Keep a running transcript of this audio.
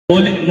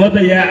भोलि म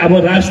त यहाँ अब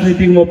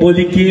राजनीतिमा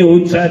भोलि के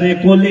हुन्छ अरे,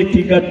 कसले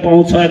टिकट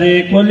पाउँछ अरे,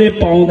 कसले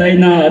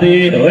पाउँदैन अरे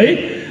है,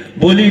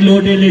 भोलि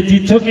लोडेले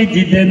जित्छ कि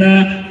जित्दैन,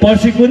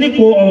 पर्सि कुनै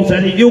को आउँछ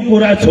अरे, यो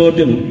कुरा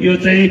छोडिदिउँ। यो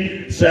चाहिँ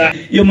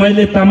यो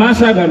मैले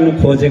तमासा गर्नु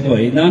खोजेको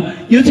होइन।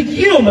 यो चाहिँ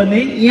के हो भने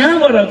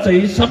यहाँबाट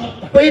चाहिँ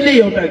सबैले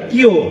एउटा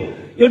के हो,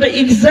 एउटा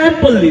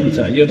इक्जाम्पल लिन्छ।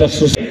 एउटा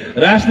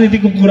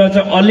राजनीतिको कुरा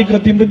चाहिँ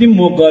अलिकति पनि म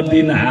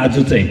गर्दिनँ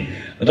आज चाहिँ।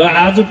 र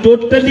आज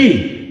टोटली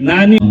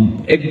नानी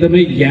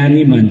एकदमै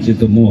ज्ञानी मान्छे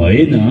त म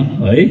होइन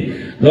है,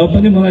 र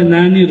पनि मलाई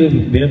नानीहरू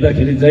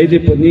भेट्दाखेरि जहिले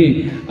पनि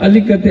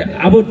अलिकति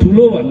अब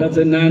ठुलो भन्दा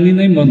चाहिँ नानी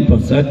नै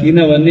मनपर्छ।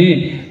 किनभने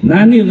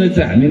नानीहरूलाई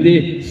चाहिँ हामीले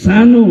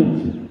सानो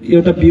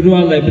एउटा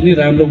बिरुवालाई पनि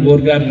राम्रो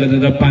गोडगाड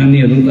गरेर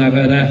पानीहरू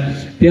लगाएर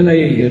त्यसलाई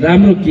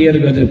राम्रो केयर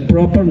गरेर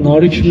प्रपर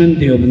नरिसमेन्ट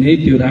दियो भने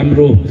त्यो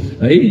राम्रो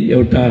है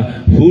एउटा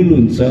फुल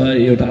हुन्छ,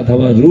 एउटा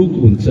अथवा रुख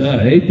हुन्छ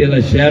है,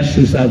 त्यसलाई स्याहार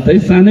सुसार चाहिँ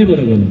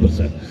सानैबाट गर्नुपर्छ।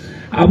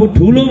 अब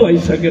ठुलो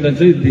भइसकेर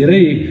चाहिँ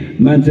धेरै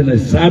मान्छेलाई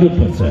साह्रो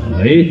पर्छ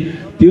है।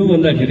 त्यो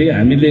भन्दाखेरि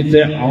हामीले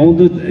चाहिँ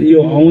यो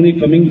आउने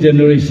कमिङ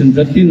जेनेरेसन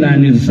जति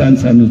नानीहरू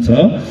सानो छ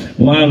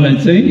उहाँहरूलाई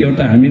चाहिँ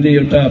एउटा हामीले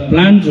एउटा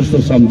प्लान्ट जस्तो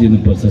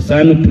सम्झिनुपर्छ,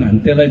 सानो प्लान्ट।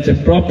 त्यसलाई चाहिँ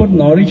प्रपर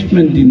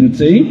नरिसमेन्ट दिनु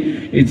चाहिँ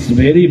इट्स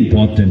भेरी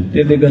इम्पोर्टेन्ट।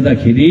 त्यसले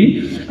गर्दाखेरि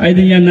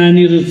अहिले यहाँ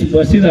नानीहरू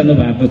बसिरहनु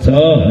भएको छ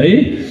है,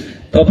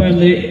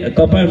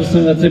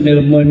 तपाईँहरूसँग चाहिँ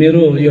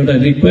मेरो एउटा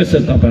रिक्वेस्ट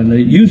छ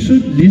तपाईँहरूलाई, you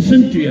should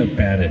listen to your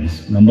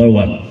parents. Number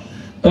 1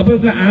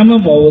 तपाईको आमा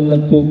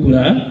बाउको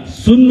कुरा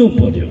सुन्नु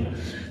पर्यो।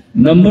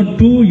 Number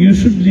 2 you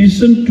should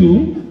listen to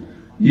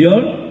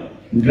your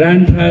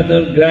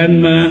ग्रान्डफादर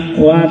ग्रान्डमा,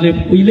 उहाँले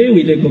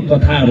उहिलेको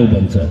कथाहरू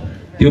भन्छ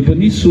त्यो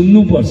पनि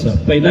सुन्नुपर्छ,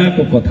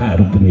 पहिलाको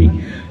कथाहरू पनि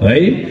है।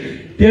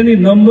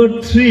 त्यहाँदेखि number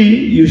 3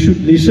 you should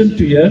listen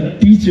to your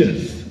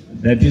teachers,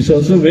 that is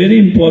also very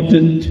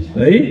important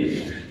है।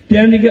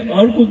 त्यहाँदेखि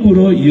अर्को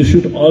कुरो, you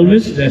should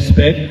always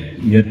respect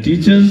your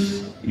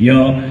teachers,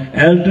 your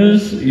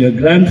elders, your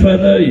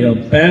grandfather, your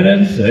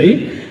parents है।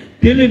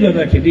 त्यसले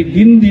गर्दाखेरि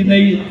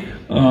दिनदिनै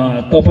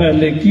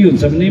तपाईहरुले के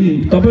हुन्छ भने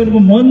तपाईहरुको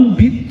मन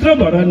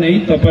भित्रबाट नै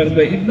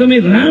तपाईहरुको एकदमै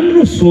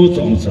राम्रो सोच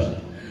आउँछ।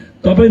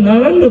 तपाई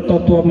नराम्रो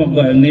तत्वमा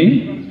गयो भने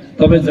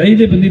तपाई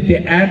जहिले पनि त्यो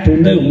एक्ट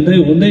हुँदै हुँदै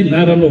हुँदै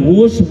नराम्रो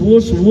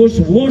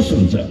वर्स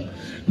हुन्छ।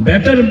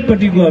 बेटर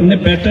पटि गयो भने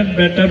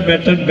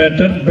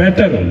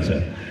बेटर हुन्छ।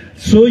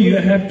 So you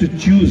have to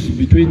choose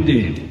between the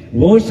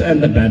worse and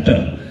the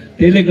better.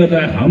 त्यसले गर्दा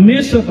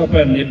हमेशा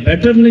तपाईहरुले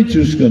बेटर नै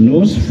चुज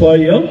गर्नुहोस् फर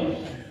यर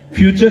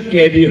फ्युचर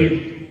क्यारियर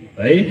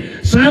है।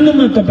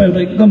 सानोमा तपाईहरु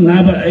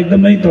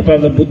एकदमै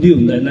तपाईहरुलाई बुद्धि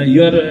हुँदैन,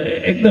 यु आर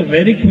एकदम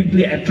भेरी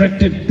क्विकली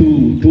एट्र्याक्टेड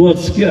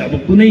टुवर्ड्स के अब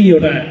कुनै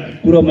एउटा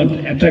कुरामा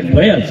एट्र्याक्ट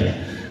भइहाल्छ।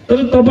 तर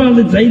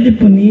तपाईहरुले जहिले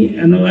पनि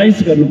एनालाइज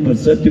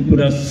गर्नुपर्छ त्यो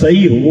कुरा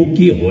सही हो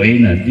कि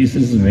होइन। दिस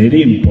इज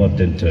भेरी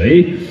इम्पोर्टेन्ट है।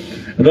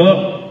 र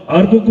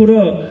अर्को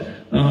कुरो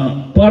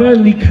पढाइ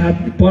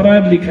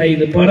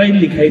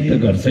लिखाइ त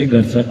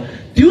गर्छ,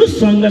 त्यो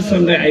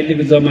सँगसँगै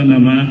अहिलेको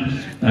जमानामा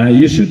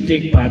you should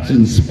take part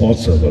in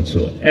स्पोर्ट्सहरू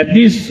also.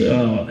 At least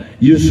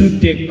you should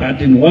take part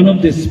in one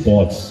of the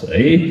sports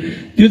है।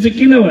 त्यो चाहिँ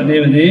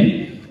किनभने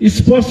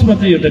स्पोर्ट्समा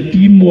चाहिँ एउटा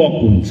टिम वर्क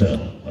हुन्छ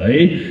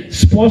है।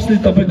 स्पोर्ट्सले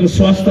तपाईको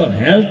स्वास्थ्य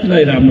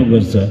हेल्थलाई राम्रो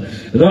गर्छ।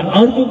 र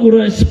अर्को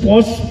कुरा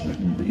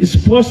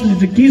स्पोर्ट्सले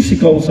चाहिँ के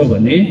सिकाउँछ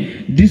भने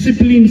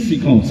डिसिप्लिन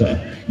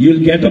सिकाउँछ।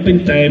 You'll get up in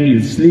time,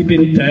 you'll sleep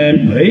in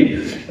time, right?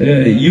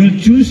 You'll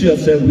choose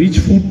yourself which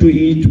food to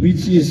eat,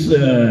 which is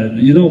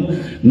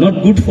not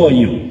good for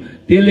you.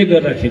 त्यसले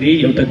गर्दाखेरि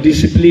एउटा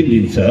डिसिप्लिन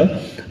दिन्छ।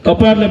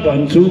 तपाईहरुले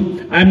भन्छु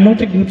I am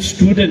not a good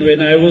student,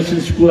 when I was in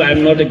school I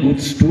am not a good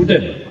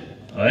student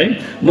है।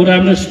 म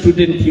राम्रो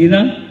student थिइन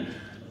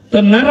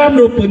तर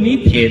नराम्रो पनि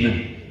थिएन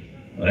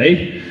है।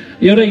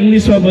 एउटा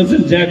इङ्ग्लिसमा भन्छ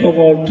jack of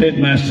all trade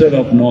master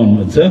of non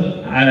भन्छ।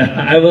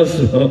 आई वाज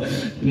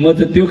म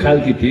त त्यो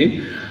खालको थिएँ।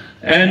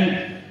 एन्ड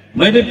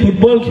मैले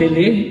फुटबल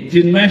खेलेँ,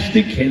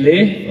 जिम्नास्टिक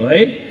खेलेँ है,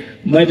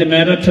 मैले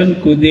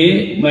म्याराथन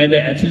कुदेँ, मैले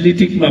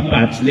एथलेटिकमा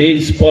पार्ट लिएँ,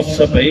 स्पोर्ट्स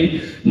सबै।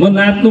 म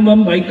नाच्नुमा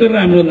पनि भयङ्कर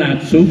राम्रो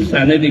नाच्छु,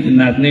 सानैदेखि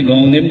नाच्ने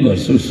गाउने पनि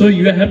गर्छु। So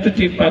you have to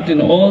take part in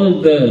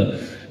all the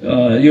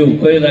यो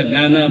कोहीलाई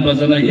गाना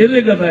बजाना,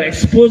 यसले गर्दा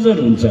एक्सपोजर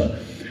हुन्छ।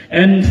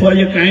 And for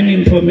your kind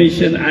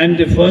information, I am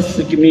the first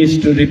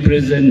Sikkimese to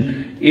represent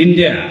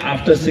India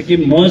after Sikkim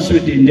merge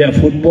with India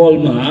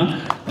फुटबलमा।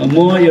 म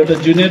एउटा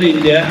junior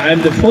India, I am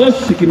the first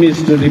Sikkimese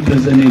to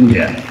represent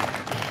India,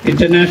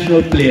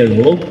 international player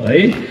हो है।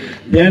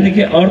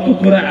 त्यहाँदेखि अर्को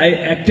कुरा, I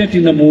acted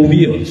in a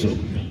movie also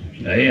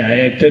है। I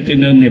acted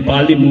in a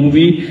Nepali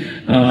movie,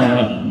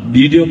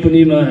 video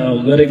पनि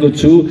गरेको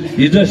छु।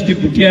 हिजो श्री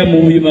भुटिया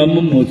मुभीमा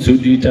पनि म छु,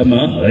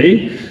 दुईटामा है।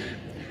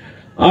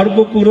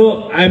 अर्को कुरो,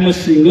 I am a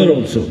singer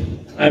also.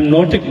 I am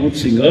not a good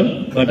singer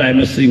but I am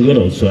a singer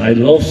also. I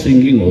love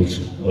singing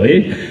also है।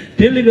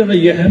 त्यसले गर्दा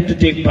you have to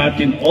take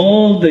part in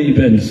all the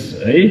events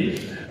है।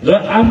 र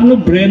आफ्नो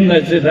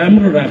ब्रेनलाई चाहिँ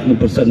राम्रो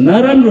राख्नुपर्छ,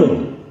 नराम्रो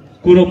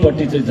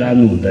कुरोपट्टि चाहिँ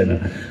जानु हुँदैन।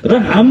 र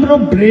हाम्रो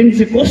ब्रेन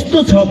चाहिँ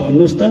कस्तो छ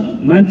भन्नुहोस् त,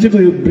 मान्छेको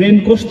यो ब्रेन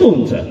कस्तो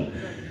हुन्छ,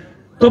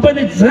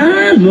 तपाईँले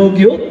जहाँ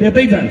लग्यो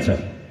त्यतै जान्छ।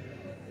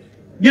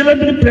 यसलाई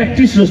पनि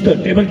प्र्याक्टिस जस्तो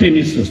टेबल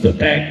टेनिस जस्तो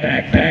ट्याक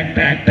ट्याक ट्याक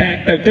ट्याक ट्याक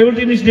ट्याक टेबल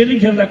टेनिस डेली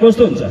खेल्दा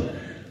कस्तो हुन्छ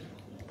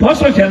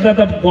फर्स्टमा खेल्दा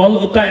त बल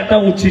उता यता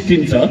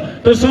उछिटिन्छ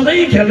तर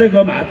सधैँ खेल्दै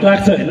गएमा हात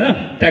लाग्छ हैन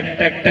ट्याक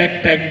ट्याक ट्याक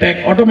ट्याक ट्याक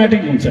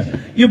अटोमेटिक हुन्छ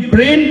यो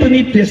ब्रेन पनि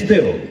त्यस्तै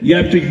हो you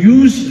have to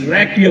use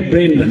rack your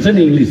brain भन्छ नि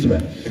इङ्ग्लिसमा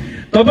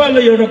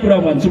तपाईहरुलाई एउटा कुरा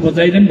भन्छु म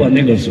जहिले पनि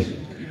भन्ने गर्छु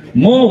म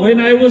when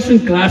I was in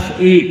class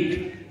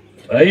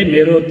 8 है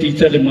मेरो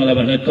टिचरले मलाई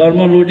भने कर्म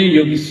लोडे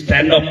यो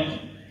स्ट्यान्ड अप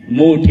म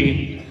उठे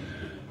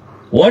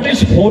व्हाट इज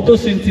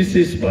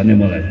फोटोसिन्थेसिस भने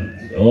मलाई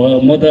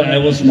म त आई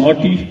वाज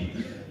नटी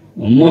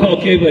म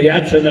के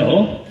याद छैन हो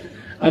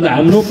अनि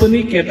हाम्रो पनि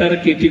केटा र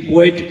केटी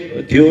कोइट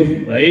थियो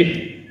है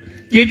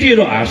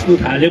केटीहरु हाँस्नु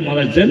थाल्यो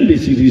मलाई झन्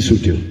बेसी रिस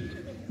उठ्यो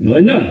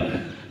हैन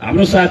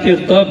हाम्रो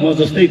साथीहरु त म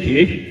जस्तै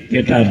थिए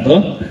केटाहरु त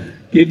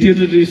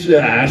केटीहरु रिस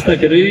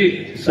हाँस्दाखेरि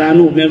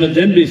सानो उमेरमा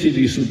झन् बेसी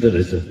रिस उठ्दो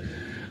रहेछ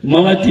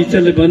मलाई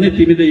टिचरले भने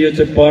तिमी त यो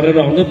चाहिँ पढेर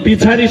आउँदा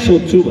पछाडी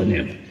सोध्छु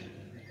भन्यो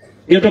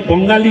एउटा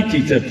बंगाली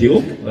टिचर थियो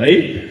है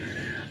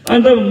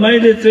अन्त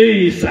मैले चाहिँ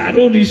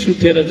सारो रिस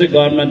उठेर चाहिँ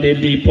घरमा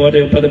डेली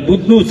पढ्यो तर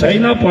बुझ्नु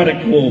छैन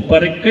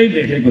परेकै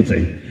लेखेको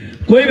चाहिँ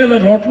कोही बेला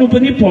रट्नु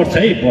पनि पर्छ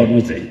है पढ्नु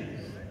चाहिँ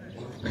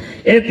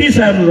यति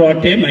सारो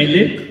रटे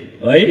मैले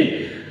है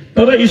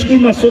तर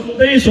स्कुलमा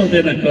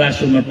सोध्दैन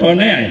क्लासरुममा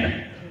टर्नै आएन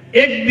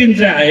एक दिन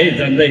चाहिँ आए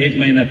झन्डै 1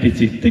 महिना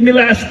पछि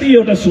तिमीलाई अस्ति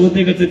एउटा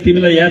सोधेको चाहिँ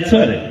तिमीलाई याद छ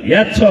अरे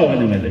याद छ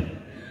भने मैले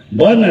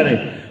भन अरे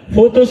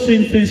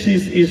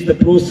photosynthesis is the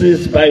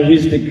process by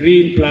which the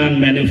green plant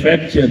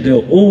manufacture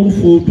their own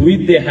food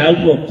with the help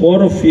of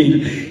chlorophyll.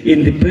 In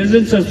the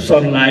presence of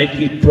sunlight,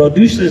 it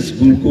produces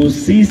glucose,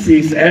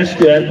 C6,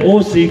 H12,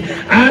 O6.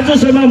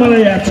 आजसम्म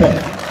मलाई याद छ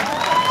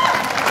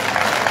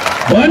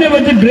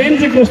भनेपछि ब्रेन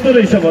चाहिँ कस्तो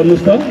रहेछ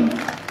भन्नुस् त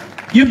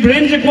यो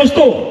ब्रेन चाहिँ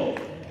कस्तो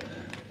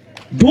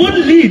डोन्ट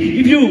लिभ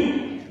इफ यु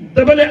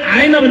तपाईले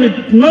आएन भने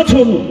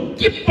नछोड्नु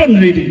keep on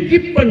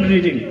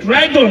reading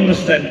try to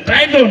understand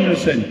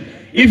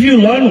if you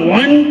learn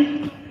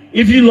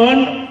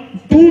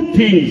 2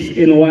 things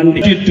in one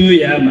day 2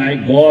 yeah my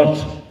god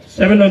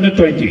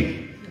 720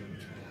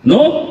 no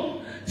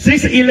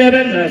 6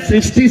 11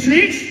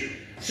 66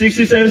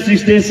 67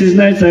 68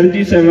 69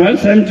 70 71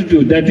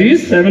 72 that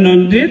is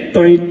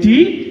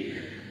 720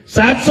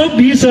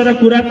 720 वटा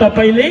कुरा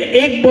तपाईले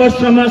 1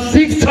 वर्षमा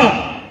सिक्छ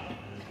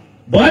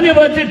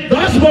भनेपछि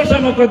 10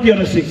 वर्षमा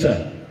कतिवटा सिक्छ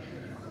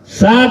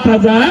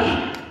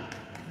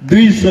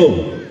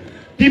 7200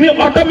 तिमी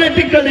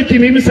अटोमेटिकली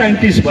तिमी पनि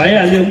साइन्टिस्ट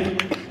भइहाल्यौ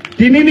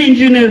तिमी पनि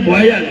engineer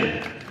भइहाल्यौ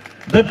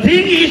the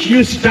thing is you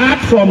start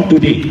from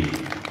today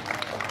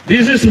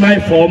this is my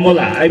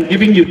formula I am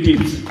giving you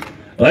tips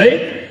है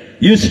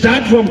यु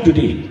स्टार्ट फ्रम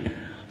टुडे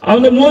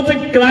अब म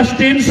चाहिँ क्लास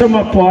 10 सम्म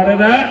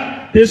पढेर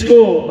त्यसको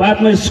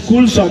बादमा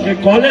स्कुल सके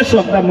कलेज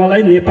सक्दा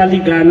मलाई नेपाली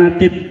गाना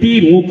त्यति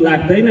मुख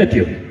लाग्दैन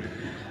थियो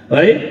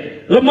है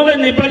र मलाई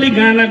नेपाली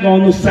गाना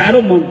गाउनु साह्रो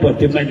मन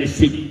पर्थ्यो मैले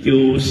सिक्यो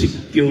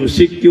त्यो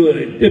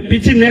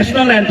पछि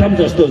नेसनल एन्थम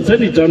जस्तो हुन्छ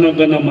नि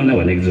जनगण मन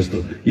भनेको जस्तो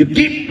you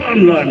keep on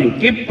learning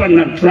keep on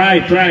try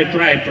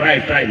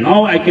now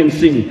I can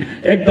सिङ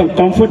एकदम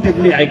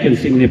comfortably I can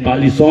sync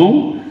Nepali song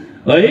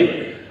है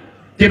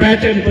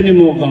टिबेटन पनि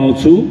म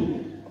गाउँछु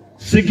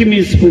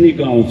सिक्किमिज पनि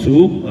गाउँछु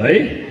है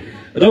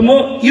र म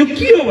यो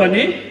के हो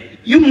भने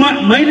यो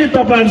मैले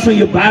तपाईहरुसँग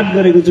यो बात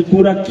गरेको चाहिँ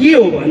कुरा के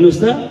हो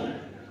भन्नुस् त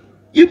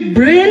यो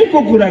ब्रेन को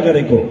कुरा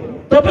गरेको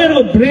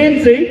तपाईहरुको ब्रेन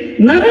चाहिँ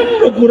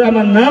नराम्रो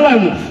कुरामा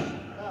नलाग्नुस्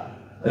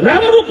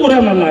राम्रो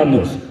कुरामा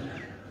लाग्नुस्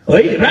है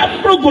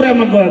राम्रो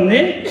कुरामा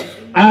गर्ने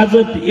आज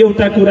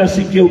एउटा कुरा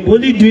सिक्यो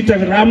भोलि दुईटा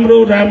राम्रो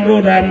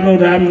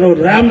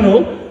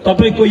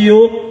तपाईको यो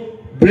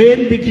ब्रेन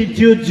देखि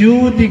जिउ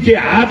देखि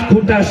हात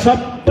खुट्टा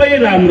सबै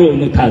राम्रो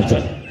हुन थाल्छ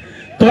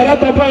तर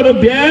तपाईहरु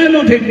बिहान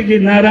उठेदेखि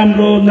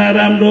नराम्रो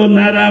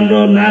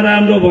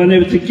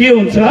भनेपछि के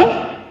हुन्छ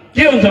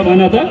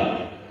भन त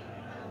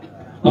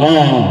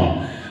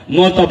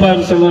म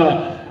तपाईहरुसँग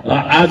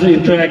आज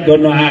इन्टरेक्ट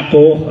गर्न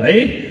आएको है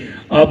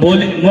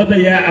भोलि म त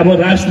यहाँ अब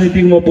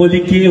राजनीतिमा भोलि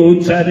के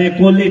हुन्छ अरे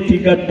कसले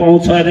टिकट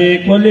पाउँछ अरे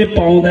कसले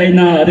पाउँदैन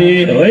अरे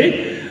है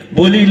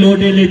भोलि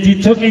लोडेले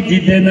जित्छ कि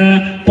जित्दैन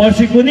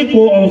पर्सि कुनै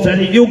को आउँछ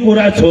अरे यो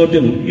कुरा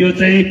छोड्दिउँ यो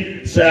चाहिँ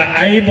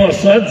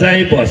आइबस्छ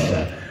जाइबस्छ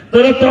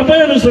तर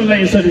तपाईहरुसँग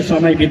यसरी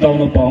समय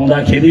बिताउन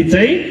पाउँदाखेरि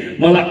चाहिँ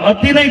मलाई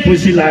अति नै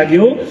खुसी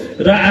लाग्यो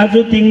र आज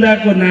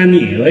तिङदाको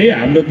नानी है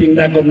हाम्रो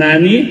तिङदाको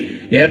नानी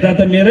हेर्दा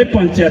त मेरै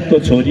पञ्चायतको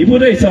छोरी पो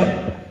रहेछ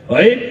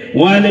है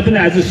उहाँले पनि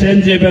आज सेन्ट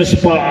जेभियर्स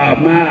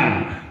मा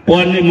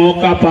पढ्ने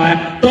मौका पाए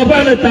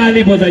तपाईहरुले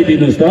ताली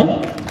बजाइदिनुस् त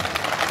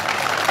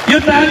यो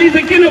ताली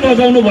चाहिँ किन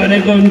बजाउनु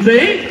भनेको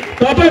चाहिँ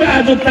तपाईहरु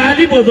आज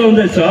ताली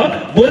बजाउँदैछ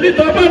भोलि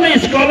तपाईहरुले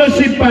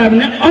स्कलरशिप पाए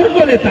भने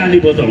अर्कोले ताली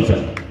बजाउँछ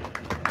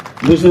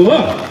बुझ्नुभयो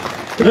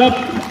र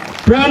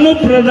प्राणु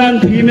प्रधान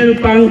फिमेल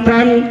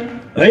पाङथाङ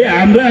है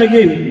हाम्रो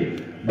अघि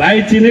भाइ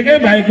चिनेकै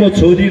भाइको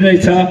छोरी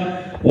रहेछ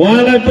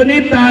उहाँलाई पनि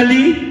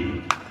ताली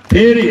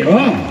फेरि हो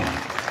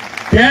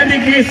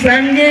त्यहाँदेखि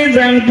साङ्गे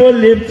जाङपो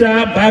लेप्चा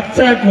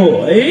बाक्चाको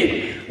है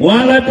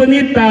उहाँलाई पनि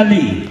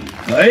ताली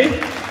है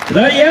र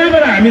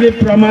यहाँबाट हामीले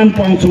प्रमाण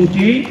पाउँछौँ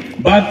कि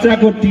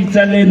बच्चाको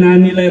टिचरले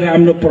नानीलाई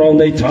राम्रो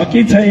पढाउँदैछ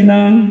कि छैन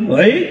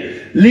है,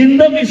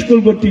 लिन्दोक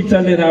स्कुलको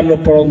टिचरले राम्रो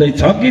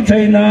पढाउँदैछ कि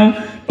छैन,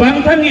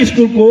 पाङथाङ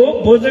स्कुलको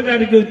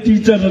बोझगारीको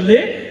टिचरले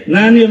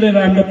नानीहरूले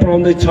राम्रो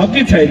पढाउँदैछ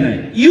कि छैन,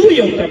 यो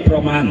एउटा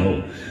प्रमाण हो।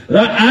 र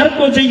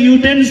अर्को चाहिँ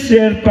युडेन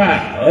शेर्पा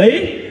है,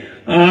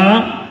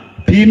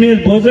 फिमेल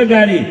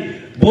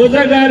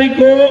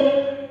बोझगारीको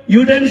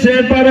युडेन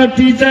शेर्पा र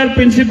टिचर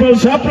प्रिन्सिपल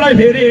सबलाई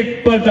फेरि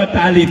एकपल्ट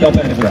ताली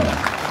तपाईहरुको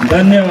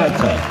धन्यवाद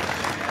छ।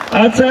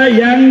 अच्छा,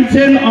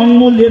 याङचेन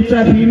अङ्मु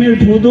Lepcha female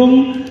फुदुङ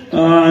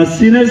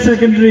senior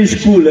secondary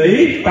school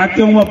है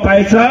पाक्योङमा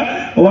पाएछ,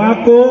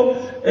 उहाँको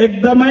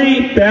एकदमै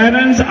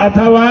प्यारेन्ट्स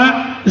अथवा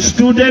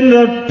स्टुडेन्ट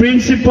र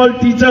प्रिन्सिपल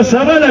टिचर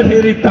सबैलाई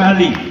फेरि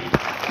ताली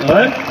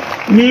है।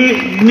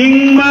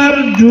 निङमार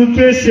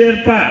जुके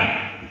शेर्पा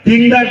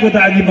तिङदाको त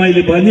अघि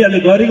मैले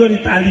भनिहालेँ, घरिघरि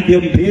ताली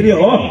दिउँ फेरि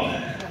हो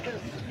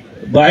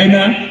भएन।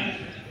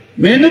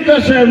 मेनुका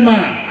शर्मा,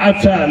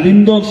 अच्छा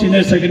लिन्दोक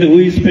senior secondary who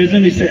is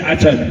present,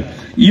 अच्छा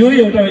यो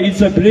एउटा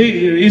it's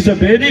a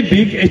very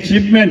big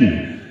achievement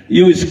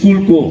यो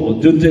स्कुलको,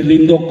 जुन चाहिँ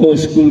लिन्दोकको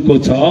स्कुलको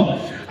छ।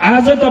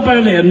 आज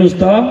तपाईहरुले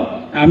हेर्नुस् त,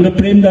 हाम्रो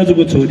प्रेम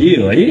दाजुको छोरी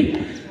हो है,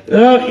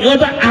 र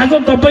एउटा आज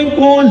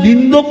तपाईको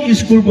लिन्दोक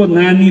स्कुलको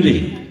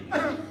नानीले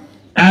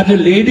आज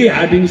लेडी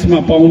हार्डिङ्समा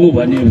पाउनु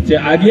भनेपछि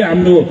अघि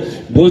हाम्रो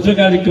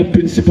बोझगारीको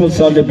प्रिन्सिपल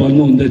सरले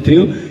भन्नुहुँदै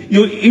थियो,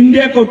 यो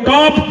इन्डियाको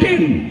टप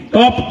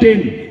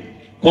 10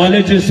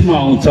 कलेजेसमा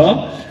आउँछ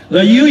र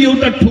यो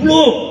एउटा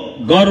ठुलो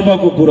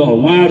गर्वको कुरा हो।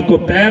 उहाँहरूको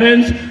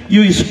प्यारेन्ट्स,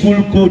 यो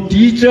स्कुलको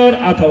टिचर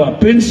अथवा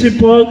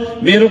प्रिन्सिपल,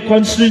 मेरो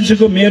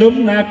कन्स्टिट्युन्सीको मेरो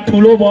पनि नाक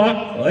ठुलो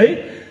भयो है,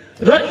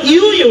 र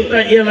यो एउटा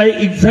यसलाई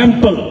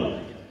इक्जाम्पल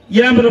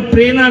यहाँबाट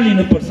प्रेरणा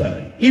लिनुपर्छ,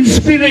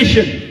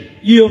 इन्सपिरेसन,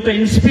 यो एउटा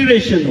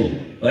इन्सपिरेसन हो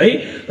है।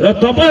 र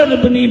तपाईहरुले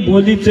पनि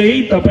भोलि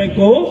चाहिँ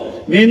तपाईको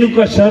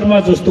मेनुका शर्मा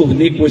जस्तो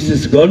हुने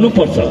कोसिस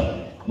गर्नुपर्छ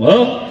हो।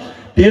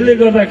 त्यसले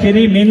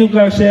गर्दाखेरि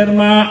मेनुका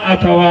शर्मा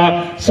अथवा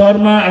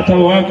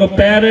उहाँको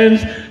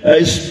प्यारेन्ट्स,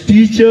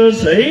 टिचर्स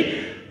है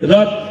र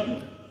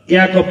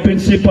यहाँको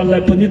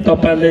प्रिन्सिपललाई पनि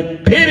तपाईहरुले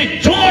फेरि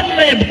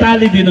जोडले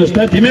ताली दिनुस्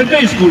त,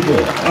 तिमीहरुकै स्कुलको।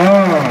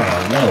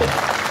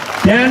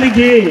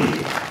 त्यहाँदेखि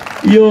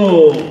यो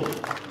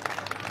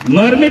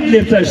मर्मित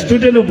Lepcha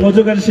student of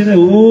बोझगारी senior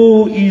who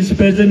is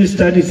present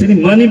study सिनी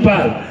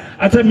मणिपाल।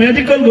 अच्छा,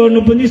 मेडिकल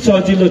गर्नु पनि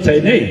सजिलो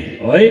छैन है,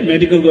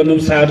 मेडिकल गर्नु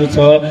पनि साह्रो छ।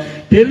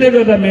 त्यसले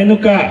गर्दा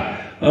मेनुका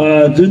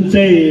जुन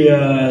चाहिँ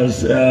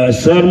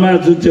शर्मा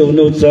जुन चाहिँ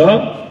हुनुहुन्छ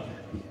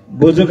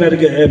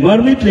बोझगारीको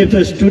मर्मित Lepcha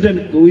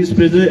student who is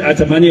present,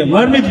 अच्छा मानियो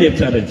मर्मित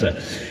लेप्चा रहेछ,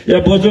 या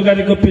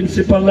बोझगारीको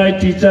प्रिन्सिपललाई,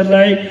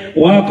 टिचरलाई,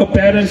 उहाँको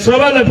प्यारेन्ट्स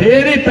सबैलाई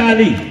फेरि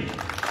ताली।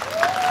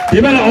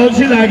 तिमीलाई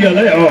अल्छी लाग्यो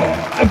होला है,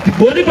 अब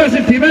भोलि पछि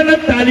तिमीलाई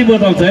ताली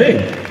बजाउँछ है।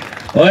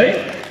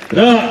 र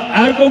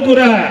अर्को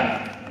कुरा,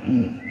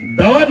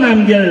 दवा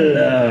नामगेल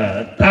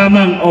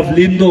तामाङ अफ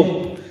लिन्दोक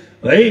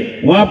है,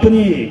 उहाँ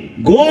पनि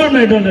गोल्ड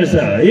मेडल रहेछ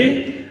है,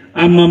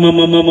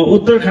 आम्मामामामा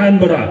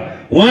उत्तराखण्डबाट,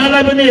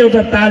 उहाँलाई पनि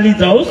एउटा ताली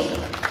जाओस्।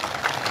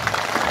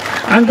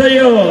 अन्त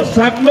यो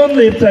साक्लोन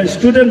Lepcha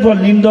student for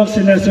लिन्दोक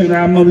senior secondary,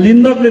 आम्मा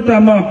लिन्दोकले त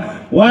आम्मा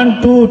 1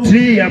 2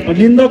 3 अब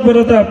लिन्दोकबाट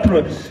त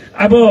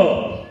अब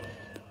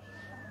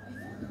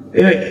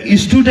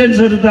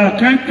स्टुडेन्ट्सहरू त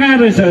कहाँ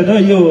रहेछ त,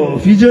 यो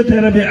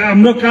फिजियोथेरापी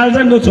हाम्रो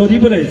कालजानको छोरी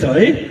पो रहेछ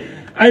है,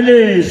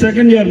 अहिले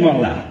सेकेन्ड इयरमा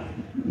होला,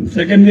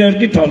 सेकेन्ड इयर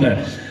कि थर्ड इयर,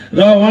 र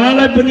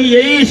उहाँलाई पनि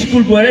यही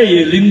स्कुलको है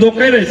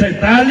लिन्दोकै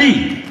रहेछ, ताली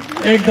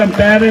एकदम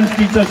प्यारेन्ट्स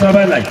टिचर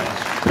सबैलाई।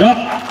 र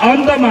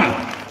अन्तमा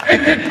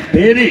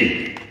फेरि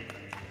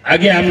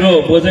अघि हाम्रो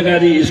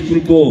बोझगारी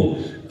स्कुलको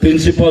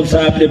प्रिन्सिपल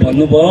साहबले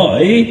भन्नुभयो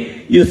है,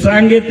 यो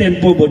साङ्गे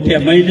टेम्पो भुटिया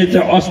मैले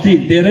चाहिँ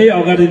अस्ति धेरै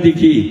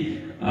अगाडिदेखि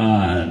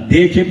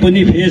देखेँ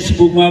पनि,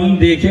 फेसबुकमा पनि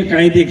देखेँ,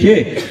 कहीँ देखेँ,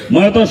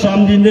 म त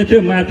सम्झिँदै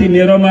थियो माथि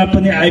मेरोमा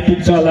पनि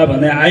आइपुग्छ होला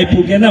भने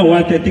आइपुगेन,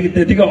 उहाँ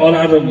त्यतिकै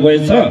अराएर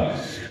गएछ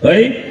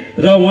है।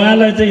 र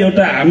उहाँलाई चाहिँ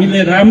एउटा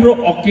हामीले राम्रो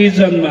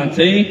अकेजनमा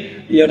चाहिँ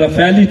एउटा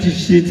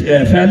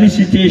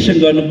फेलिसिटेसन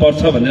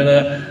गर्नुपर्छ भनेर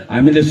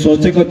हामीले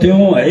सोचेको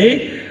थियौँ है।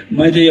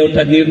 मैले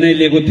एउटा निर्णय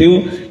लिएको थियो,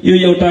 यो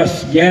एउटा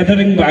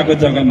ग्यादरिङ भएको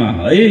जग्गामा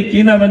है,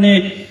 किनभने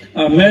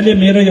मैले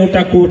मेरो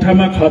एउटा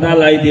कोठामा खदा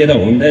लगाइदिएर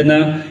हुँदैन,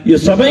 यो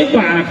सबैको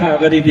आँखा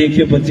अगाडि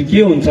देखेपछि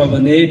के हुन्छ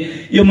भने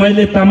यो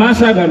मैले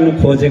तमासा गर्नु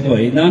खोजेको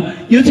होइन,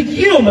 यो चाहिँ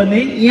के हो भने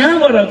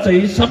यहाँबाट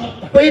चाहिँ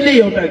सबैले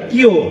एउटा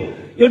के हो,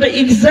 एउटा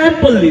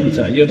इक्जाम्पल लिन्छ,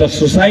 एउटा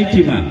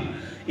सोसाइटीमा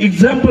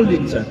इक्जाम्पल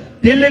लिन्छ।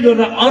 त्यसले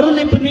गर्दा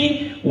अरूले पनि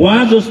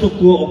उहाँ जस्तो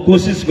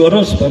कोसिस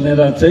गरोस्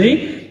भनेर चाहिँ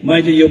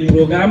मैले यो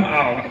प्रोग्राम,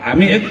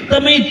 हामी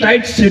एकदमै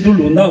टाइट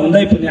सेड्युल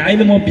हुँदै पनि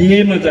अहिले म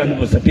बिहेमा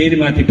जानुपर्छ फेरि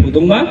माथि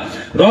फुदुङमा,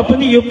 र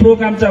पनि यो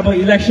प्रोग्राम चाहिँ अब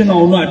इलेक्सन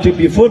आउनु आँट्यो,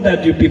 before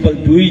that you people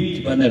do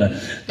it भनेर।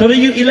 तर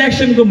यो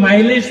इलेक्सनको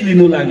माइलेज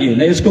लिनु लागि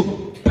होइन, यसको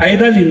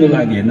फाइदा लिनु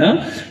लागि होइन,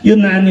 यो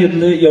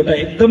नानीहरूले एउटा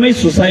एकदमै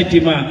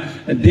सोसाइटीमा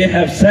they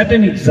have set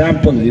an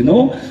example,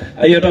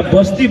 एउटा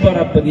बस्तीबाट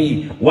पनि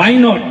वाइ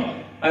नट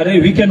अरे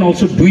we can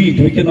also do it,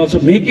 we can also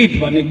make it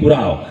भन्ने कुरा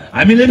हो।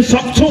 हामीले पनि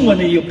सक्छौँ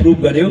भने यो प्रुभ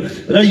गर्यो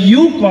र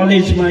यो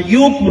कलेजमा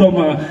यो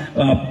कुरोमा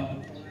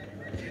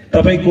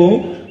तपाईको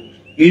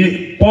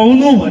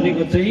पाउनु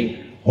भनेको चाहिँ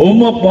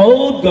होमवर्क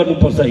बहुत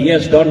गर्नुपर्छ। He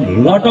has done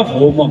lot of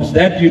homeworks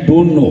that you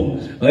don't know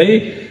है।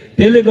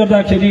 त्यसले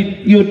गर्दाखेरि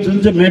यो जुन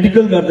चाहिँ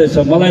मेडिकल गर्दैछ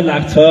मलाई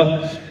लाग्छ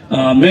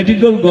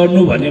मेडिकल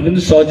गर्नु भने पनि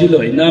सजिलो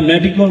होइन।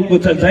 मेडिकलको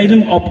चाहिँ जहिले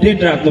पनि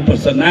अपडेट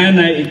राख्नुपर्छ, नयाँ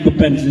नयाँ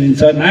इक्विपमेन्ट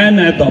दिन्छ, नयाँ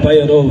नयाँ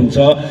दबाईहरू हुन्छ,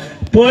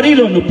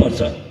 पढिरहनु पर्छ,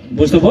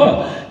 बुझ्नुभयो।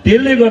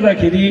 त्यसले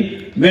गर्दाखेरि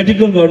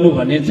मेडिकल गर्नु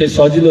भने चाहिँ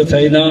सजिलो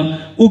छैन।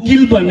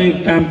 उकिल भन्ने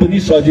काम पनि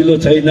सजिलो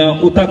छैन।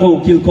 उताको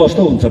उकिल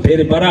कस्तो हुन्छ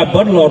फेरि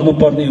बराबर लड्नु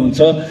पर्ने हुन्छ।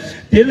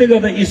 त्यसले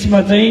गर्दा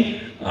यसमा चाहिँ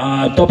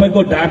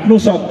तपाईको ढाक्नु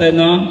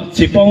सक्दैन,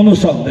 छिपाउनु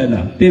सक्दैन।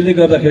 त्यसले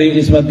गर्दाखेरि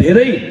यसमा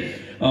धेरै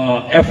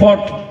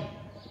एफर्ट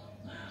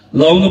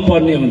लाउनु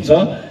पर्ने हुन्छ।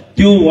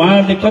 त्यो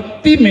उहाँले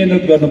कति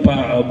मेहनत गर्नु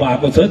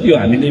भएको छ त्यो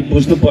हामीले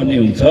बुझ्नु पर्ने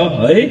हुन्छ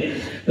है।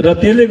 र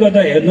त्यसले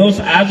गर्दा हेर्नुहोस्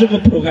आजको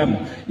प्रोग्राम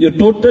यो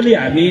टोटली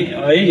हामी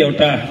है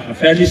एउटा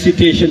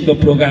फेलिसिटेसनको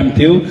प्रोग्राम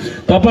थियो।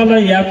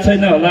 तपाईलाई याद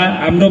छैन होला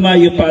हाम्रोमा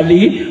यो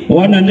पालि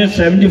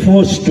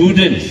 174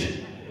 स्टुडेन्ट्स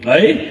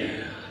है।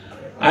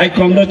 I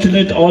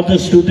congratulate all the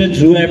students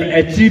who have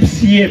achieved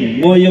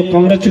CM. म यो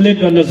congratulate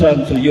गर्न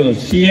चाहन्छु यो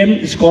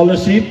CM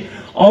scholarship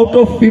out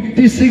of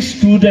 56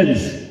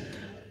 students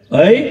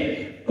है।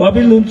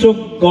 कपिल लुन्चोक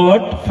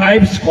got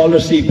 5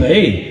 scholarship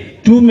है,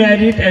 2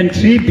 merit and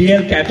 3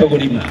 BL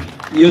category-मा।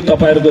 यो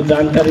तपाईहरुको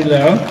जानकारी ल।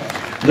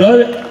 र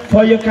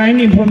for your kind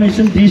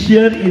information, this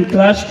year in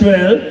class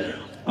 12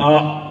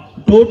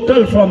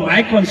 total from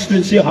my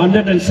constituency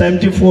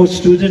 174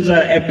 students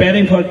are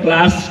appearing for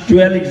class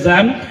 12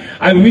 exam.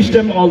 I wish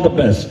them all the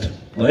best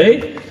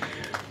है।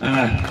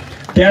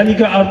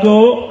 त्यहाँदेखि अर्को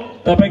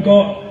तपाईको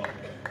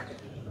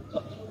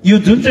यो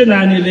जुन चाहिँ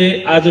नानीले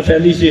आज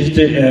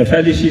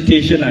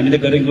फेलिसिटेसन हामीले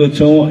गरेको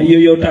छौँ यो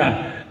एउटा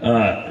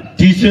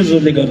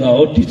टिचर्सहरूले गर्दा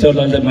हो।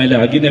 टिचरलाई मैले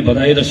अघि नै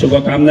बधाई र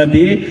शुभकामना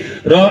दिए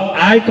र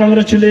I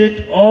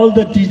congratulate all the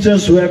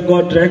teachers who have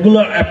got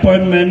regular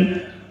appointment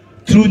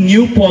through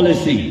new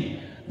policy.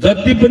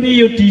 जति पनि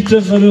यो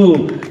टिचर्सहरू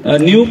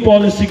न्यू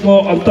पोलिसीको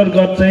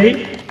अन्तर्गत चाहिँ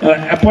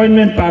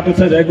एपोइन्टमेन्ट पाएको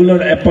छ,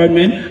 रेगुलर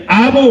एपोइन्टमेन्ट।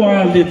 अब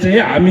उहाँहरूले चाहिँ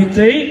हामी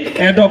चाहिँ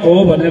एडक हो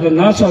भनेर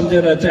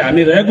नसम्झेर चाहिँ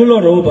हामी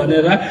रेगुलर हो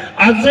भनेर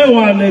अझै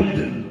उहाँहरूले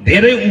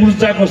धेरै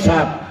ऊर्जाको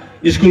साथ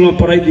स्कुलमा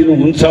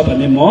पढाइदिनुहुन्छ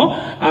भन्ने म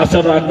आशा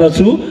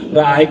राख्दछु र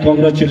आई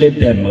कङ्ग्रेचुलेट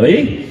देम है।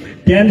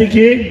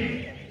 त्यहाँदेखि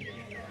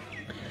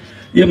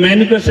यो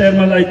मेनुका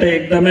शर्मालाई त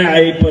एकदमै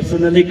I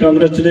personally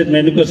congratulate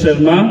Menuka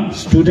Sharma,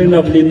 student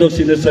of लिन्दो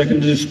senior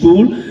secondary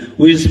school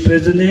who is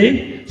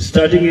presently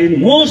studying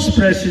in most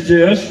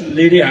prestigious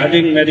lady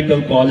हार्डिङ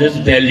medical college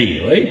Delhi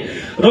है।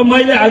 र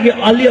मैले अघि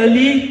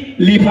अलिअलि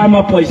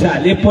लिफामा पैसा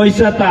हालेँ।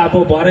 पैसा त अब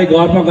भरे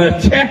घरमा गएर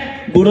छ्या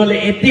बुढोले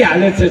यति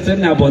हालेछ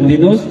चाहिँ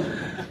नभनिदिनुहोस्।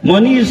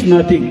 Money is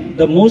nothing,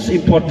 the most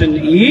important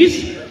is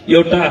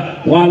एउटा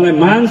उहाँलाई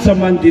मान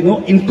सम्मान दिनु,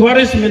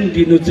 इन्करेजमेन्ट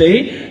दिनु चाहिँ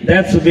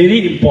द्याट्स भेरी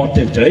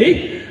इम्पोर्टेन्ट है।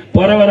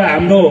 परबाट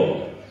हाम्रो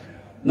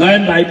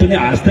नयन भाइ पनि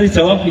हाँस्दै छ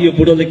यो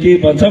बुढोले के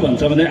भन्छ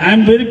भने I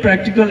am very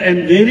practical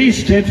and very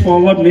straight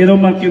forward,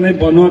 मेरोमा कुनै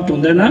बनवट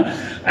हुँदैन।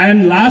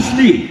 एन्ड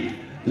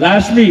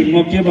लास्टली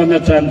म के भन्न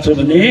चाहन्छु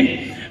भने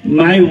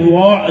माई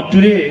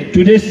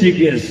टुडे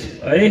सिरियस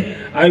है।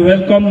 आई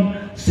वेलकम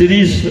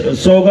श्री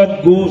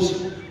स्वागत Ghosh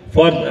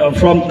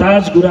from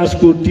Taj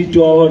Guraskurti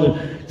to our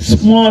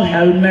small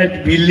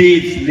helmet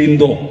village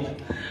Lindo.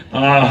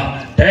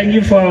 Thank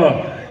you for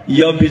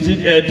your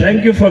visit.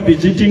 Thank you for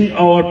visiting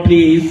our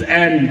place.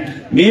 And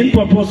main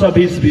purpose of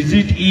his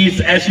visit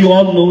is, as you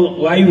all know,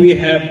 why we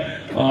have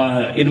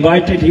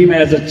invited him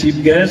as a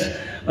chief guest.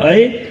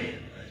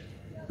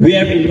 We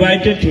have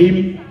invited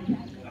him.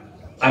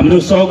 हाम्रो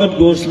स्वागत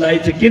घोषलाई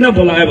चाहिँ किन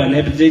बोलायो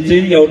भनेपछि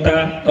चाहिँ एउटा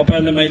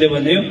तपाईहरुले मैले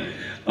भन्यो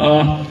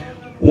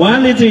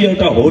उहाँले चाहिँ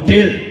एउटा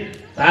होटल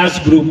ताज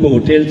ग्रुपको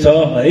होटल छ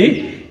है।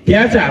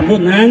 त्यहाँ चाहिँ हाम्रो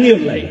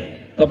नानीहरूलाई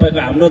तपाईको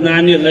हाम्रो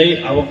नानीहरूलाई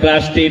अब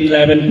क्लास 10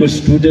 11 को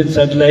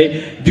स्टुडेन्ट्सहरूलाई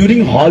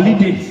ड्युरिङ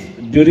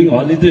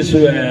हलिडेज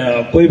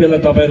कोही बेला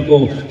तपाईहरुको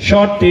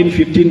सर्ट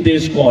 10-15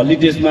 डेजको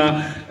हलिडेजमा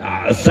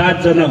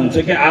 7 जना हुन्छ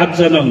कि 8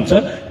 जना हुन्छ।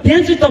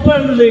 त्यहाँ चाहिँ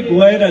तपाईहरुले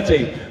गएर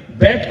चाहिँ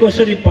ब्याट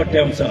कसरी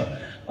पट्याउँछ,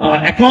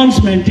 अकाउन्ट्स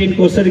मेन्टेन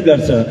कसरी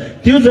गर्छ,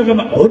 त्यो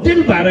जग्गामा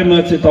होटल बारेमा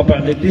चाहिँ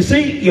तपाईहरुले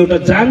त्यसै एउटा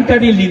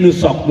जानकारी लिन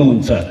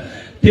सक्नुहुन्छ।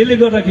 त्यसले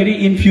गर्दाखेरि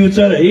इन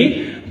फ्युचर है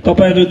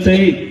तपाईहरु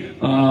चाहिँ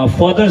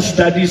फर्दर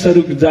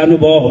स्टडिजहरु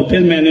जानुभयो,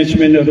 होटल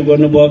म्यानेजमेन्टहरु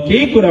गर्नुभयो,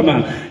 केही कुरामा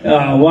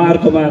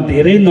उहाँहरुकोमा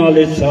धेरै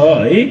नलेज छ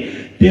है।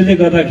 त्यसले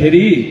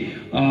गर्दाखेरि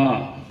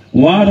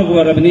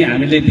उहाँहरुबाट पनि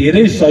हामीले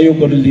धेरै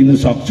सहयोगहरु लिन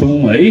सक्छौं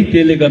है।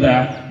 त्यसले गर्दा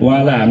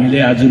उहाँलाई हामीले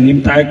आज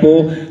निम्ताएको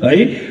है।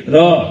 र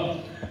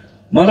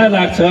मलाई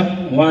लाग्छ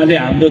उहाँले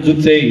हाम्रो जुन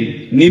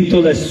चाहिँ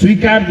निम्तोलाई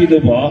स्वीकार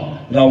दिनुभयो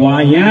र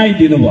उहाँ यहाँ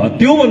आइदिनु भयो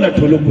त्यो भन्दा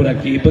ठुलो कुरा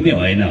केही पनि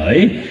होइन है।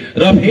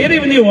 र फेरि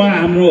पनि उहाँ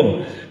हाम्रो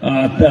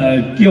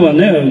के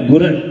भन्ने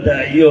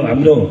यो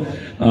हाम्रो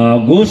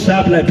घोष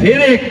साहबलाई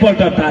फेरि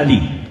एकपल्ट ताली।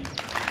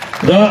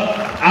 र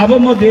अब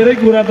म धेरै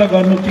कुरा त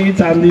गर्नु केही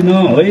चाहदिनँ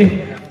है।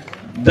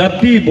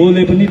 जति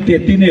बोले पनि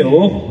त्यति नै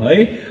हो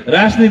है।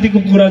 राजनीतिको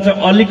कुरा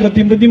चाहिँ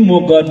अलिकति पनि म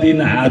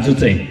गर्दिनँ आज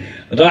चाहिँ।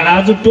 र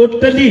आज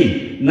टोटली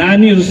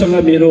नानीहरूसँग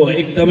मेरो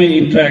एकदमै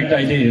इन्टरेक्ट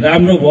अहिले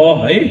राम्रो भयो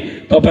है।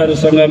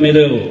 तपाईहरुसँग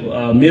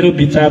मेरो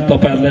विचार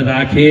तपाईहरुले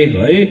राखे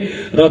है।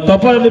 र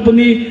तपाईहरुले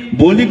पनि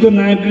भोलिको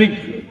नागरिक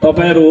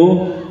तपाईहरु हो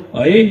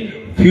है।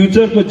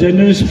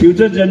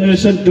 फ्युचर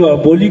जेनेरेसन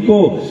भोलिको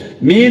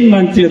मेन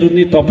मान्छेहरु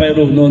नै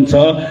तपाईहरु हुनुहुन्छ।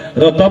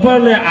 र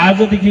तपाईहरुले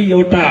आजदेखि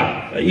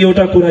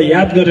एउटा कुरा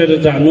याद गरेर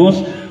जानुहोस्,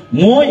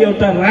 म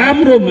एउटा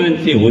राम्रो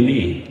मान्छे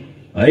हुने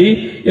है,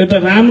 एउटा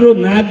राम्रो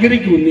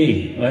नागरिक हुने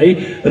है।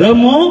 र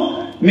म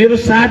मेरो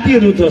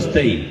साथीहरु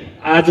जस्तै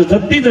आज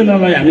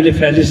जतिजनालाई हामीले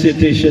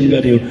फेलिसिटेसन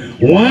गर्यौं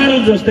उहाँहरु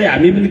जस्तै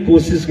हामी पनि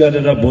कोसिस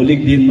गरेर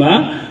भोलिको दिनमा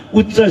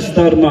उच्च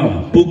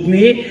स्तरमा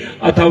पुग्ने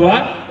अथवा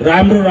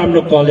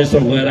राम्रो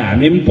कलेजमा गएर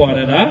हामी पनि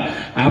पढेर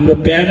हाम्रो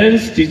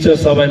प्यारेन्ट्स टिचर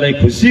सबैलाई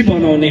खुसी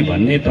बनाउने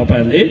भन्ने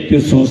तपाईहरुले त्यो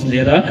सोच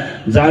लिएर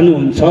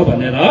जानुहुन्छ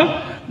भनेर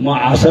म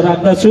आशा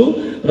राख्दछु।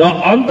 र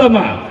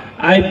अन्तमा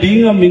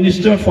being a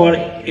minister for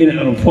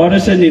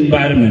forest and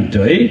environment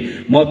है,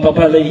 म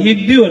तपाईलाई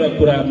एक दुईवटा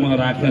कुरा म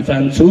राख्न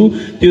चाहन्छु।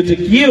 त्यो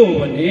चाहिँ के हो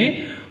भने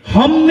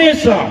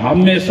हमेशा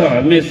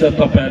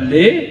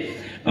तपाईहरुले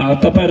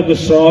तपाईहरुको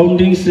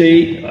सराउन्डिङ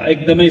चाहिँ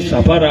एकदमै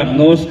सफा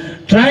राख्नुहोस्।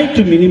 Try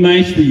to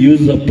minimise the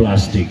use of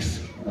plastics.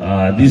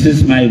 This is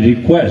my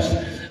request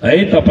है।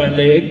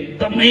 तपाईहरुले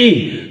एकदमै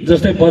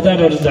जस्तै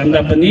बजारहरु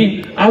जाँदा पनि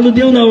आलु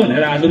देऊ न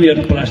भनेर आलु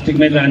एउटा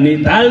प्लास्टिकमै लाने,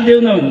 दाल देऊ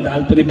न भने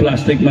दाल पनि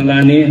प्लास्टिकमा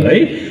लाने है।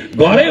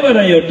 घरैबाट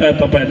एउटा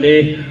तपाईहरुले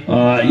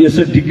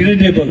यसो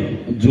डिग्रेडेबल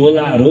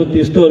झोलाहरु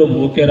त्यस्तोहरु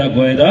बोकेर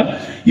गएर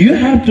you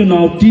have to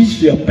now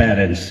teach your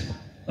parents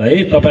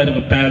है।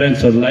 तपाईहरुको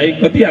प्यारेन्ट्सहरुलाई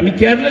कति हामी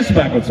केयरलेस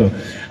भएको छौं।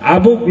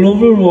 अब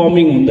ग्लोबल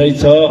वार्मिङ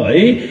हुँदैछ है,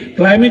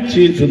 क्लाइमेट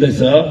चेन्ज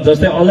हुँदैछ।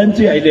 जस्तै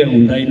अलैँची अहिले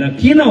हुँदैन,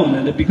 किन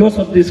हुँदैन? Because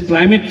of this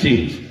climate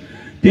change.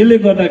 त्यसले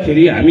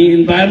गर्दाखेरि हामी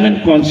इन्भाइरोमेन्ट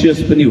कन्सियस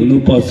पनि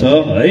हुनुपर्छ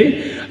है।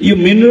 यो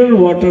मिनरल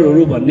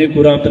वाटरहरु भन्ने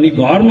कुरा पनि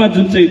घरमा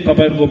जुन चाहिँ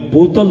तपाईहरुको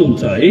बोतल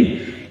हुन्छ है,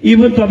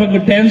 इभन तपाईको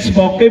टेन्स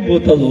बक्कै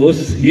बोतल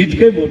होस्,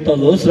 हिटकै बोतल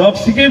होस्,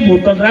 रक्सीकै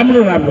बोतल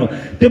राम्रो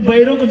त्यो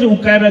बाहिरको चाहिँ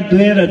उकाएर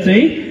धोएर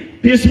चाहिँ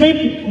त्यसमै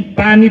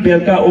पानी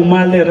बेलुका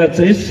उमालेर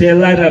चाहिँ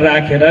सेलाएर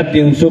राखेर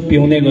दिउँसो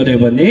पिउने गर्यो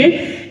भने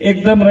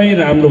एकदमै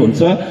राम्रो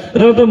हुन्छ।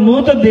 र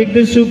म त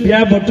देख्दैछु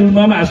बिहा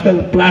बटुलमा पनि आजकल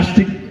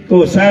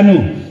प्लास्टिकको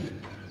सानो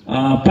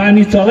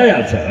पानी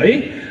चलाइहाल्छ है।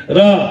 र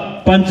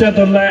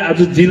पञ्चायतहरुलाई आज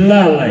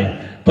जिल्लालाई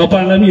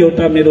तपाईहरुलाई पनि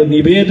एउटा मेरो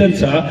निवेदन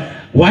छ,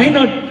 वाइ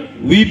नट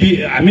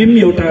हामी पनि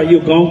एउटा यो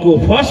गाउँको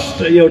फर्स्ट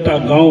एउटा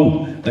गाउँ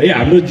है,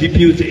 हाम्रो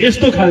जिपियु चाहिँ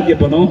यस्तो खालके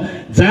बनाऊ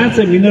जहाँ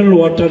चाहिँ मिनरल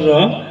वाटर र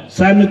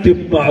सानो त्यो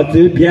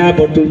बिहा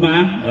बटुलमा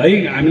है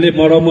हामीले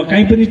मरौमा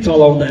कहीँ पनि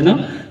चलाउँदैन,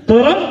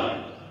 तर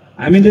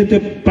हामीले त्यो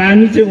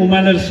पानी चाहिँ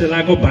उमालेर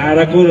सेलाको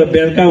भाँडाको र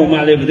बेलुका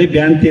उमाल्यो भने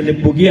बिहान त्यसले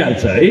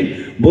पुगिहाल्छ है।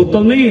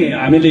 बोतलमै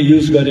हामीले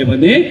युज गर्यो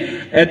भने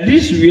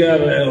एटलिस्ट वी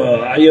आर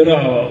एउटा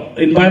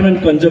इन्भाइरोमेन्ट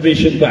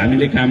कन्जर्भेसनको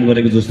हामीले काम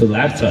गरेको जस्तो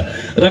लाग्छ।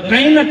 र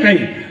कहीँ न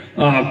कहीँ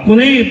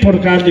कुनै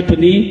प्रकारले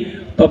पनि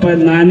तपाई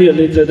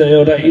नानीहरूले चाहिँ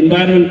एउटा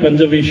इन्भाइरोमेन्ट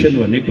कन्जर्भेसन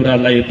भन्ने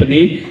कुरालाई पनि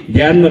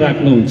ध्यानमा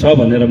राख्नुहुन्छ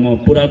भनेर म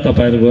पुरा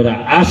तपाईहरुको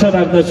आशा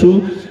राख्दछु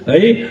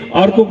है।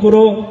 अर्को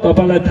कुरो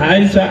तपाईलाई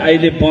थाहै छ,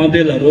 अहिले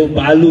बँदेलहरु,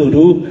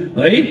 बालुहरु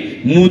है,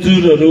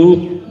 मुजुरहरु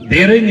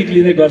धेरै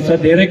निक्लिने गर्छ,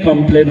 धेरै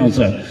कम्प्लेन आउँछ।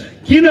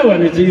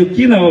 किनभने चाहिँ यो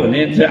किन हो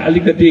भने चाहिँ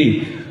अलिकति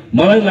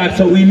मलाई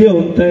लाग्छ उहिले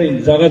हो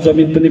त जग्गा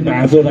जमिन पनि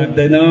बाँझो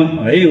राख्दैन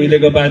है।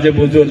 उहिलेको बाजे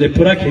बोजूहरूले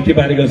पुरा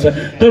खेतीबारी गर्छ,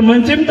 तर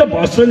मान्छे पनि त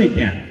बस्छ नि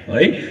त्यहाँ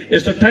है।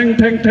 यस्तो ठ्याङ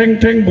ठ्याङ ठ्याङ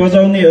ठ्याङ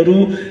बजाउनेहरू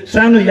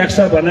सानो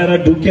याक्सा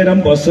बनाएर ढुकेर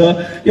पनि बस्छ।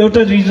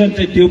 एउटा रिजन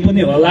चाहिँ त्यो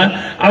पनि होला।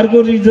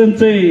 अर्को रिजन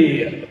चाहिँ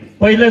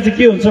पहिला चाहिँ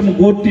के हुन्छ,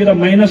 गोठतिर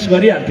माइनस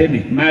गरिहाल्थ्यो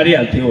नि,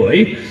 मारिहाल्थ्यो है।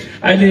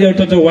 अहिले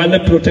एउटा चाहिँ वाइल्ड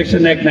लाइफ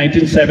प्रोटेक्सन एक्ट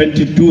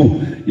 1972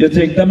 यो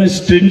चाहिँ एकदमै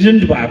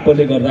स्ट्रिन्जेन्ट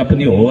भएकोले गर्दा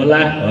पनि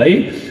होला है।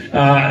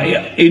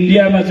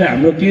 इन्डियामा चाहिँ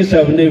हाम्रो के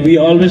छ भने we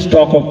always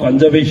talk of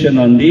conservation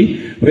only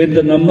when the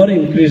number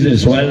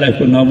increases, wild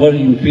लाइफको नम्बर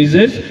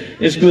इन्क्रिजेस।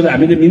 यसको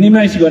हामीले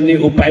मिनिमाइज गर्ने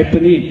उपाय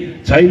पनि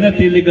छैन।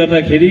 त्यसले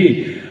गर्दाखेरि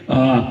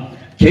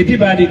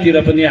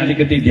खेतीबारीतिर पनि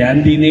अलिकति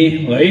ध्यान दिने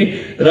है।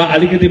 र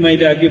अलिकति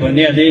मैले अघि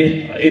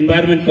भनिहालेँ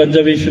इन्भाइरोमेन्ट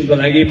कन्जर्भेसनको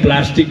लागि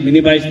plastic,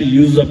 minimise the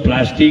use of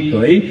plastic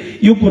है,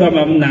 यो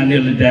कुरामा पनि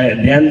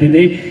नानीहरूले ध्यान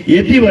दिने।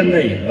 यति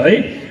भन्दै है,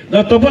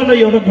 र तपाईलाई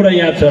एउटा कुरा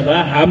याद छ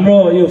होला, हाम्रो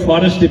यो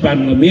फरेस्ट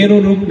डिपार्टमेन्टको मेरो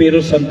रुख मेरो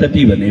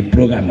सन्तति भन्ने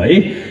प्रोग्राम है,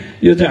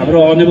 यो चाहिँ हाम्रो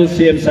अनेबल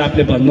सीएम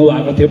साहबले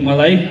भन्नुभएको थियो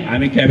मलाई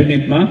हामी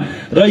क्याबिनेटमा।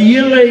 र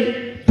यसलाई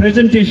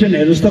प्रेजेन्टेसन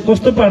हेर्नुहोस् त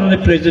कस्तो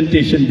पाराले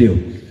प्रेजेन्टेसन दियो।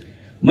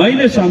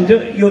 मैले सम्झ्यो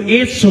यो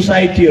एज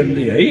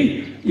सोसाइटीहरूले है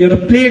एउटा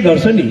प्ले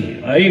गर्छ नि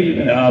है,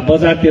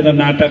 बजारतिर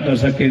नाटक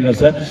गर्छ, के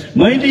गर्छ।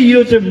 मैले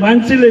यो चाहिँ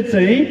मान्छेले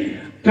चाहिँ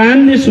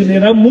कानले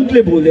सुनेर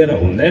मुखले बोलेर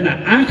हुँदैन,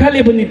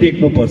 आँखाले पनि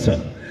देख्नुपर्छ।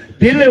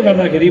 त्यसले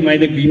गर्दाखेरि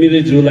मैले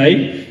घिमिरेज्यूलाई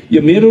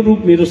यो मेरो रूप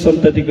मेरो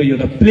सन्ततिको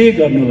एउटा प्ले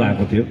गर्नु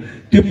लागेको थियो।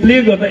 त्यो प्ले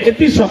गर्दा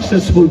यति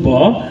सक्सेसफुल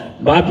भयो,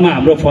 बादमा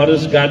हाम्रो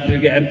फरेस्ट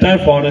गार्डको एन्टायर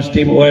फरेस्ट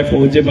टिम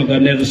ओएफओजेमा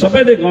गर्ने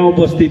सबैले गाउँ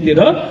बस्तीतिर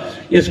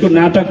यसको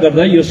नाटक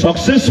गर्दा यो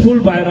सक्सेसफुल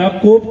भएर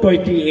कोप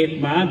 28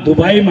 मा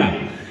दुबईमा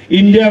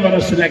इन्डियाबाट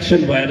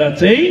सिलेक्सन भएर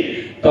चाहिँ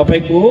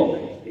तपाईको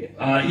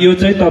यो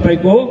चाहिँ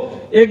तपाईको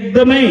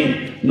एकदमै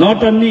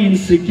not only in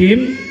Sikkim,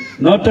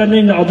 not only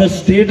in other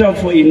state of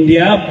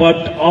India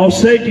but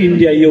outside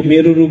India यो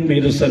मेरो रूप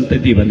मेरो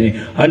सन्तति भने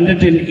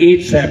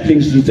 108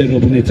 saplings जुन चाहिँ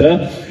रोप्ने छ,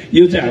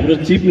 यो चाहिँ हाम्रो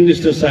चिफ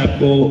मिनिस्टर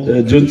साहबको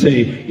जुन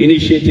चाहिँ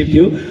इनिसिएटिभ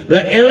थियो र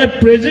यसलाई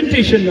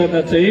प्रेजेन्टेसन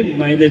गर्दा चाहिँ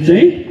मैले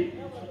चाहिँ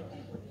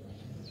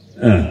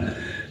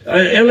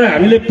यसलाई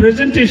हामीले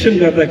प्रेजेन्टेसन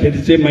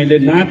गर्दाखेरि चाहिँ मैले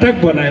नाटक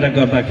बनाएर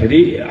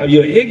गर्दाखेरि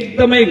यो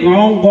एकदमै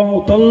गाउँ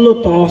गाउँ तल्लो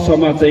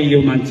तहसम्म चाहिँ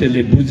यो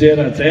मान्छेले बुझेर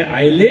चाहिँ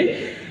अहिले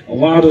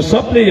उहाँहरू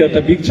सबले एउटा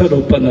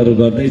वृक्षरोपणहरू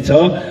गर्दैछ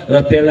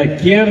र त्यसलाई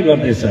केयर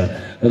गर्दैछ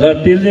र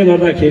त्यसले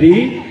गर्दाखेरि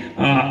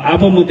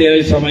अब म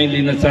धेरै समय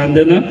लिन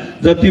चाहँदैन,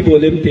 जति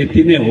बोल्यौँ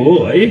त्यति नै हो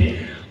है।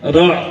 र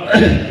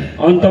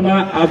अन्तमा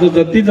आज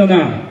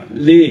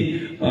जतिजनाले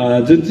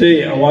जुन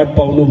चाहिँ अवार्ड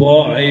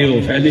पाउनुभयो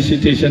यो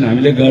फेलिसिटेसन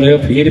हामीले गर्यो,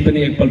 फेरि पनि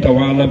एकपल्ट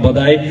उहाँलाई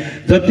बधाई।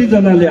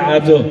 जतिजनाले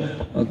आज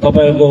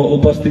तपाईहरुको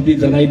उपस्थिति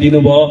जनाइदिनु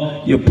भयो,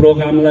 यो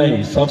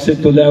प्रोग्रामलाई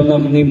सक्सेस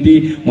तुल्याउनको निम्ति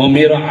म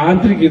मेरो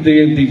आन्तरिक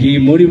हृदयदेखि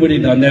मुडी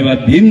धन्यवाद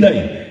दिँदै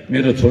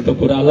मेरो छोटो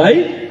कुरालाई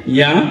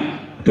यहाँ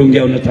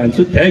टुङ्ग्याउन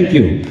चाहन्छु। Thank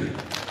you.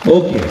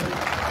 ओके।